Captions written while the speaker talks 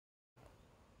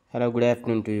Hello, good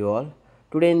afternoon to you all.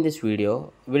 Today in this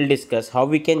video, we'll discuss how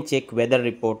we can check weather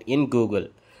report in Google.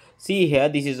 See here,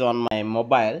 this is on my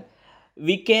mobile.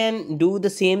 We can do the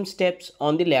same steps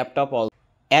on the laptop also.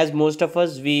 As most of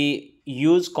us, we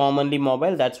use commonly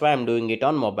mobile. That's why I'm doing it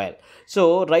on mobile.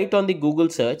 So right on the Google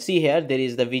search, see here, there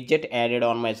is the widget added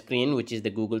on my screen, which is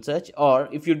the Google search. Or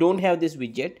if you don't have this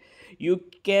widget, you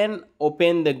can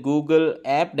open the Google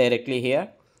app directly here.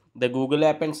 The Google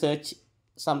app and search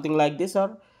something like this,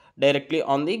 or directly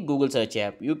on the Google search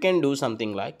app you can do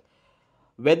something like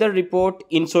weather report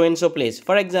in so and so place.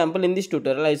 For example, in this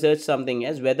tutorial I searched something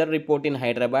as weather report in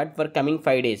Hyderabad for coming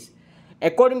 5 days.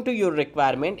 According to your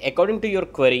requirement, according to your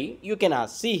query, you can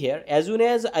ask. See here, as soon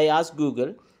as I ask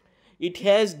Google, it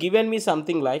has given me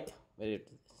something like,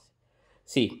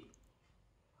 see,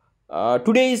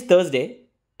 today is Thursday,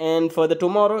 and for the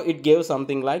tomorrow it gave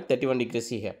something like 31 degrees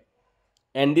here,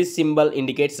 and this symbol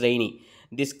indicates rainy.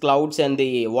 This clouds and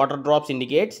the water drops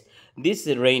indicates this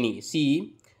rainy.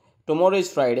 See, tomorrow is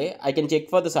Friday, I can check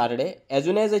for the Saturday. As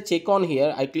soon as I check on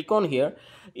here, I click on here,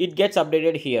 it gets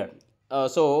updated here.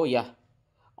 So yeah,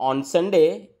 on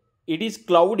Sunday it is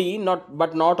cloudy,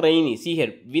 not rainy. See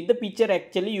here, with the picture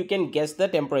actually you can guess the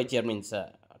temperature, means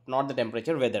not the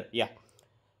temperature, weather. Yeah,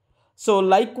 so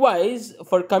likewise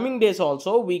for coming days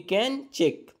also we can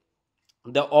check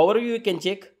the overview. You can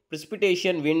check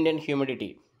precipitation, wind and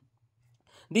humidity.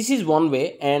 This is one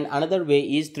way, and another way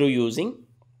is through using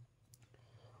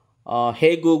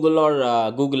Hey Google, or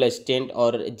Google Assistant,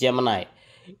 or Gemini.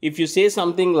 If you say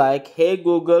something like, Hey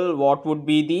Google, what would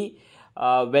be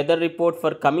the weather report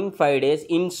for coming 5 days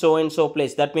in so and so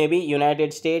place, that may be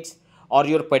United States or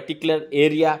your particular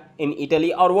area in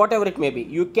Italy or whatever it may be,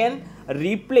 you can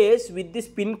replace with this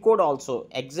pin code also.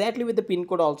 Exactly with the pin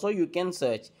code also you can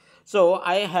search. So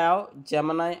I have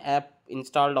Gemini app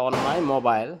installed on my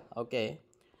mobile. Okay,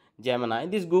 Gemini,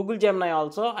 this Google Gemini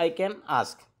also I can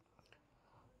ask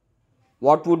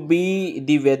what would be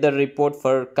the weather report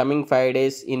for coming 5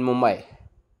 days in Mumbai.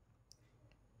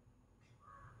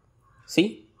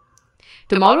 See,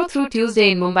 Tomorrow through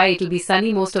Tuesday in Mumbai it will be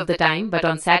sunny most of the time, but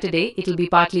on Saturday it will be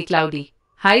partly cloudy.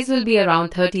 Highs will be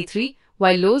around 33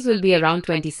 while lows will be around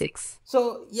 26.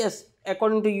 so yes,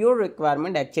 according to your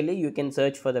requirement actually you can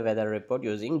search for the weather report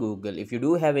using Google. If you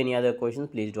do have any other questions,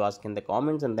 please do ask in the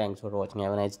comments, and thanks for watching.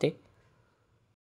 Have a nice day.